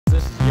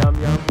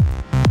Yum.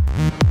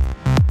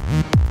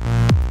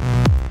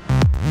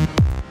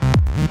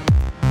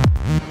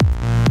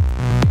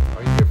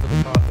 Are you here for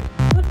the coffee?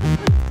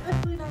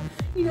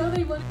 You know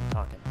they want.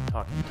 Talking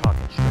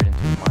straight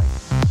into the mic.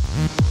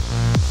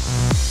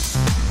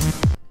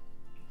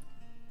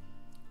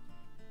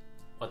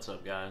 What's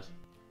up, guys?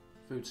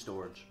 Food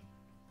storage.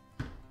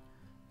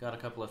 Got a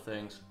couple of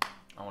things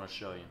I want to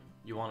show you.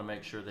 You want to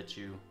make sure that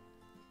you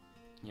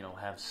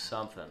have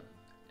something,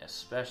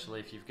 especially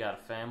if you've got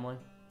a family.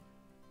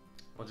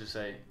 We'll just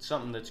say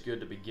something that's good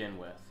to begin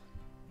with,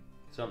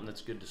 something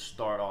that's good to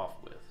start off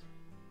with.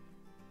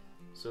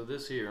 So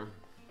this here,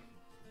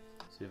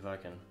 see if I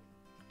can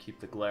keep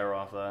the glare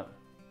off that.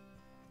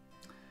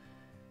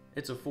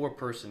 It's a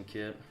 4-person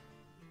kit,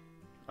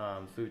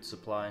 food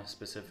supply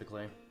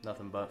specifically,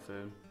 nothing but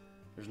food.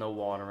 There's no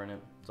water in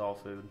it, it's all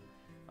food.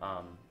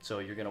 So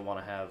you're going to want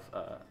to have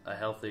a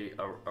healthy,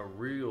 a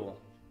real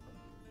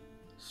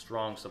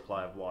strong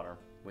supply of water.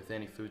 With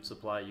any food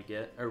supply you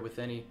get, or with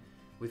any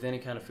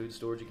kind of food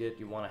storage you get,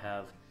 you want to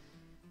have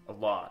a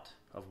lot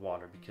of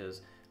water,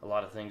 because a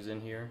lot of things in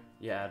here,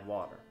 you add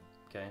water.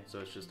 Okay, so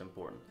it's just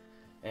important.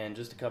 And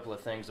just a couple of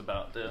things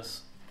about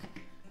this.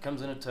 It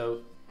comes in a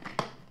tote.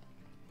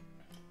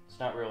 It's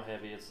not real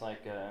heavy. It's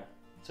like, it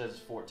says it's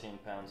 14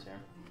 pounds here.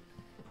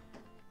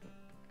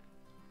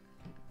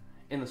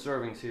 In the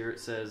servings here, it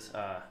says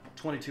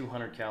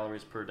 2,200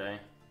 calories per day.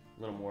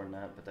 A little more than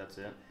that, but that's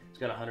it. It's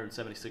got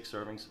 176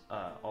 servings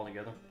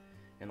altogether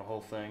in the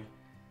whole thing.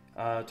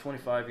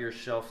 25-year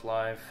shelf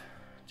life.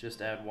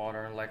 Just add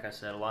water. Like I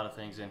said, a lot of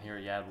things in here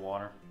you add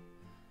water.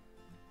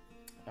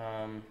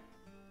 It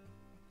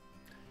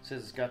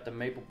says it's got the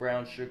maple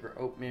brown sugar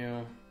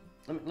oatmeal.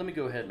 Let me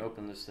go ahead and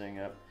open this thing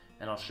up,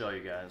 and I'll show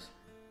you guys.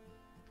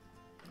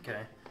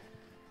 Okay.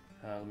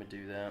 Let me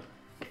do that.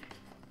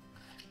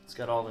 It's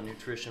got all the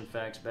nutrition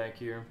facts back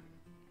here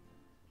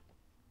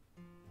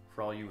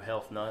for all you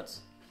health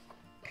nuts.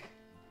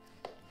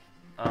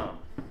 Let's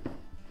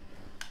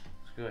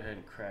go ahead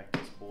and crack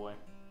this boy.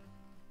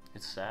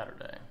 It's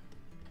Saturday.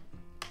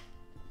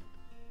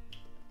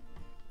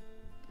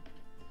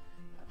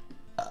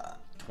 Uh,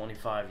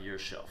 25-year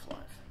shelf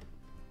life.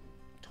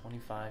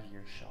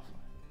 25-year shelf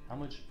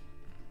life.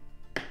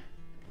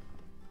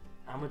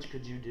 How much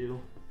could you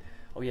do?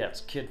 Oh yeah,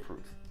 it's kid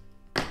proof.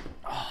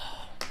 Oh.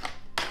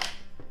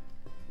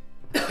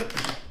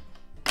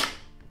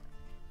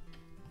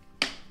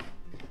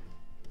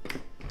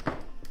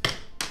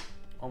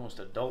 Almost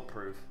adult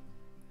proof.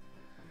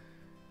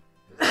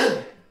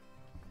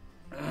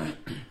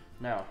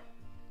 Now,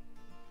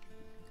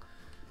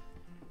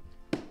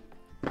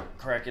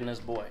 cracking this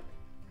boy.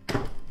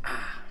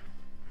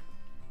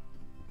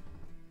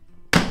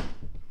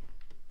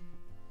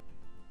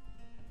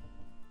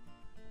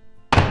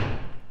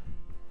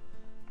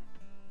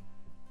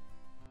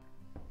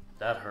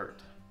 That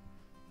hurt.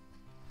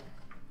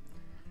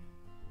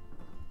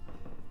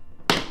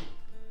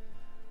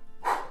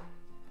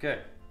 Okay.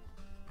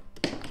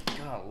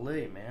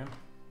 Golly, man.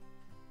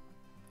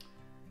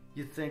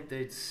 You'd think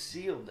they'd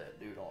sealed that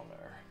dude on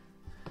there.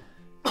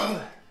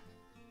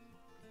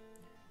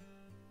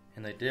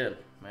 And they did.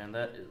 Man,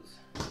 that is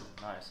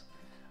nice.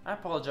 I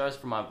apologize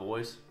for my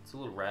voice. It's a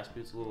little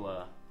raspy. It's a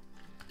little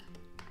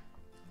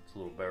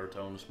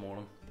baritone this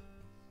morning.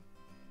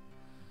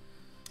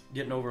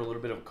 Getting over a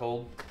little bit of a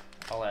cold.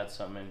 I'll add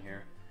something in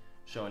here,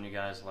 showing you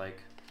guys,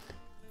 like,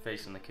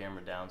 facing the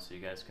camera down so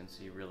you guys can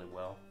see really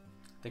well.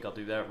 I think I'll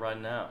do that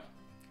right now.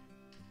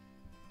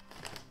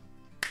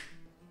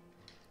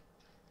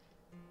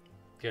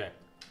 Okay,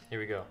 here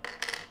we go.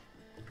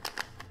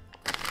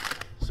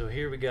 So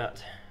here we've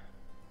got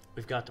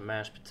the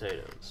mashed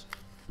potatoes.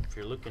 If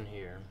you're looking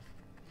here,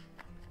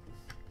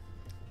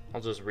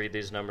 I'll just read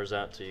these numbers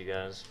out to you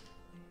guys.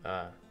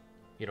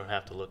 You don't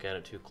have to look at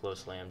it too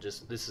closely.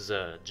 This is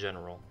a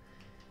general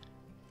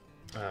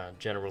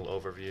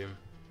overview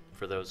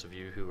for those of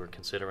you who are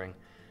considering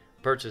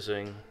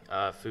purchasing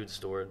food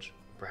storage.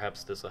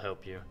 Perhaps this will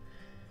help you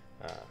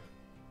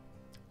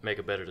make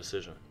a better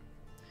decision.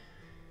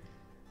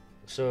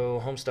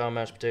 So, homestyle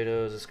mashed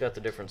potatoes, it's got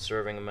the different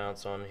serving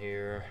amounts on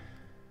here,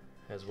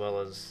 as well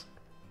as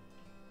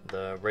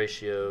the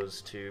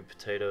ratios to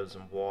potatoes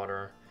and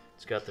water.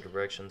 It's got the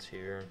directions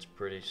here. It's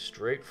pretty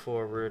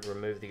straightforward.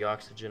 Remove the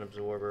oxygen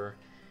absorber,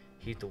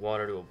 heat the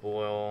water to a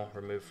boil,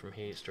 remove from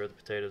heat, stir the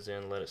potatoes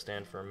in, let it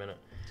stand for a minute,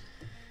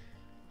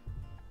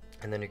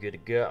 and then you're good to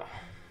go.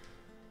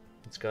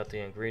 It's got the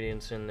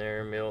ingredients in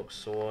there: milk,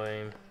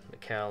 soy, the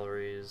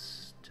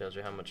calories, tells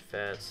you how much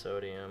fat,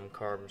 sodium,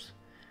 carbs,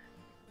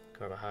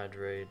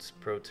 carbohydrates,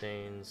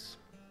 proteins.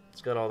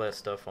 It's got all that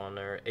stuff on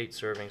there. 8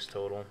 servings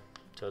total.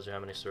 Tells you how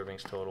many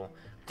servings total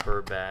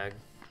per bag.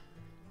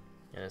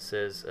 And it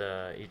says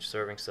each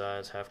serving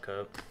size, half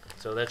cup.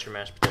 So that's your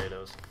mashed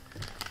potatoes.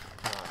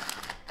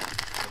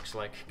 Looks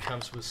like it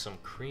comes with some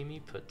creamy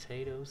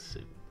potato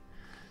soup.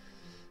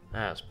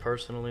 That's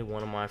personally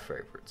one of my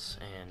favorites,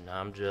 and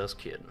I'm just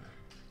kidding.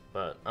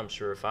 But I'm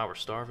sure if I were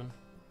starving,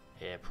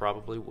 it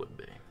probably would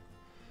be.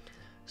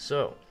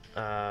 So,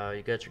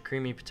 you got your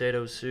creamy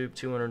potato soup,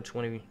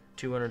 220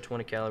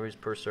 220 calories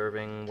per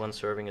serving. One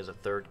serving is a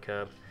third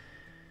cup.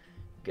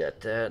 Got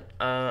that.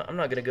 I'm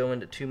not gonna go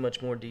into too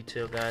much more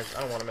detail, guys.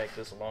 I don't want to make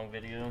this a long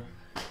video.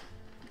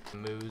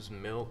 Moo's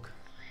milk.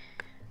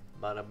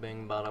 Bada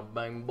bing, bada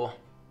bang, boy.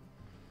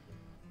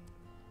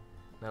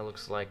 That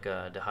looks like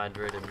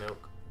dehydrated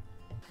milk.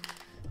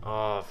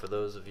 Oh, for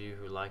those of you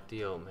who like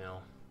the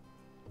oatmeal,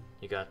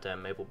 you got that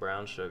maple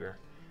brown sugar.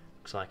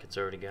 Looks like it's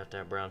already got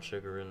that brown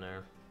sugar in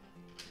there.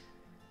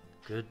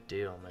 Good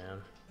deal,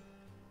 man.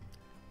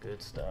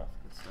 Good stuff.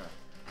 Good stuff.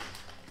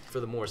 For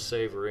the more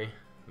savory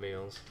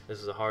meals, this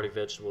is a hearty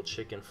vegetable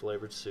chicken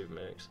flavored soup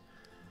mix.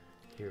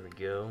 Here we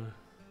go.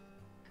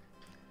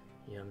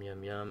 Yum,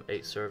 yum, yum.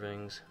 8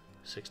 servings,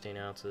 16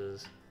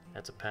 ounces.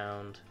 That's a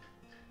pound.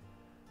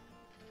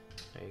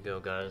 There you go,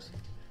 guys.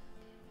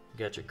 You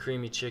got your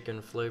creamy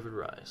chicken flavored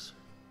rice.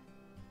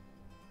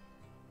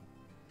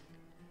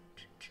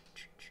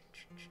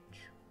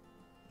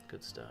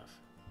 Good stuff.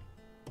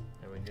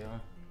 There we go.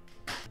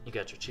 You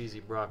got your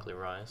cheesy broccoli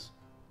rice.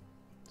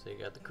 So you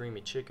got the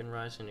creamy chicken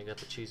rice and you got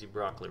the cheesy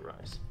broccoli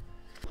rice.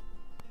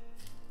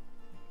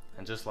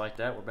 And just like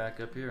that, we're back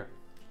up here.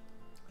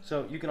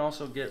 So you can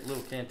also get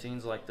little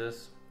canteens like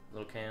this,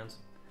 little cans.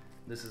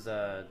 This is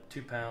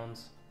 2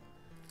 pounds,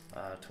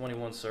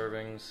 21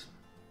 servings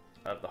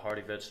of the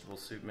hearty vegetable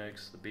soup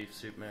mix, the beef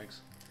soup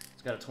mix.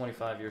 It's got a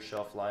 25-year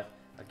shelf life.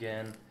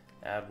 Again,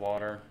 add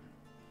water.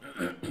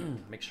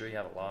 Make sure you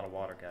have a lot of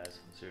water, guys.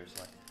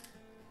 Seriously.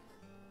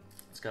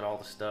 It's got all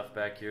the stuff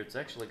back here. It's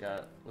actually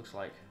got, looks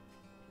like,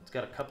 it's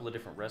got a couple of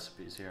different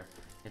recipes here.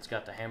 It's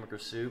got the hamburger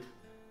soup,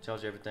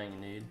 tells you everything you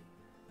need.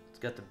 It's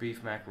got the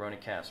beef macaroni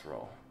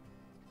casserole.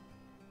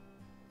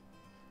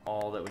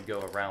 All that would go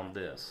around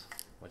this,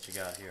 what you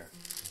got here.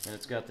 And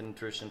it's got the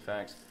nutrition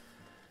facts.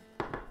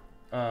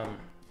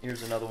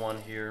 Here's another one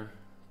here.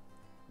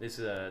 These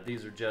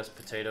are just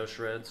potato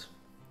shreds.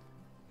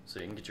 So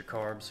you can get your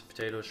carbs,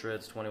 potato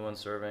shreds, 21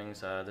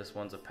 servings. This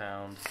one's a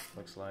pound,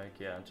 looks like.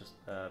 Yeah, just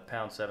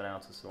pound 7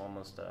 ounces, so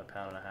almost a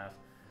pound and a half.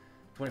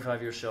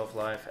 25-year shelf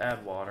life.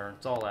 Add water.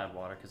 It's all add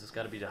water because it's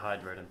got to be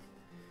dehydrated.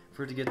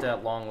 For it to get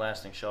that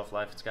long-lasting shelf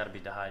life, it's got to be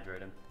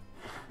dehydrated.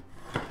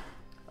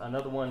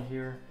 Another one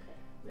here.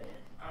 Man,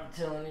 I'm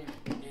telling you,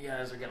 you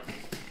guys are gonna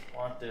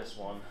want this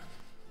one.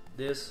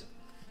 That's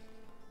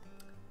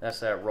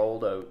that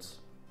rolled oats.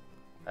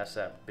 That's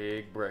that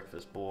big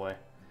breakfast, boy.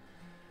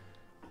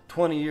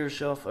 20-year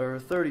shelf, or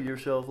 30-year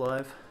shelf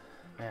life.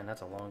 Man,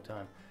 that's a long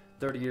time.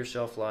 30-year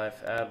shelf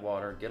life, add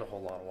water, get a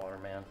whole lot of water,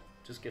 man.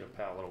 Just get a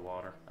pallet of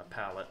water, a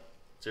pallet,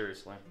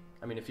 seriously.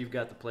 I mean, if you've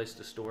got the place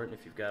to store it, and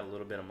if you've got a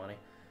little bit of money,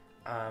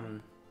 I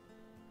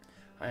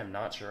am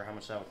not sure how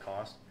much that would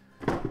cost.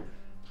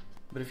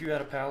 But if you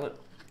had a pallet,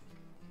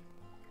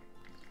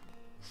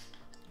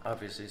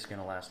 obviously it's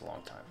gonna last a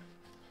long time.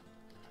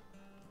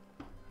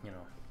 You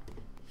know,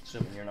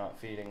 assuming you're not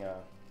feeding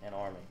an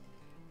army.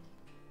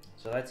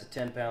 So that's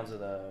 10 pounds of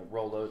the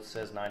rolled oats. It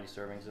says 90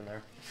 servings in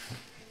there.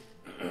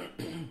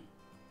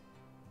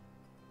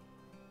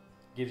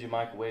 Gives you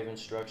microwave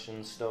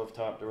instructions,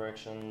 stovetop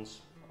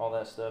directions, all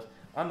that stuff.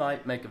 I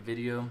might make a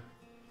video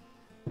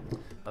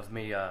of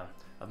me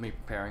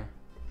preparing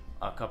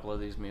a couple of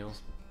these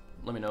meals.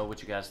 Let me know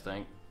what you guys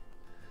think.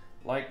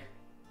 Like,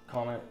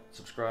 comment,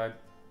 subscribe.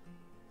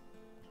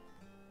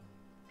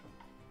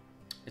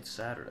 It's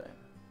Saturday.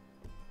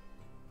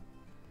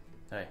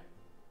 Hey.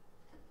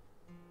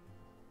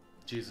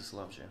 Jesus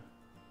loves you.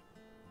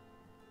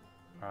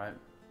 Alright?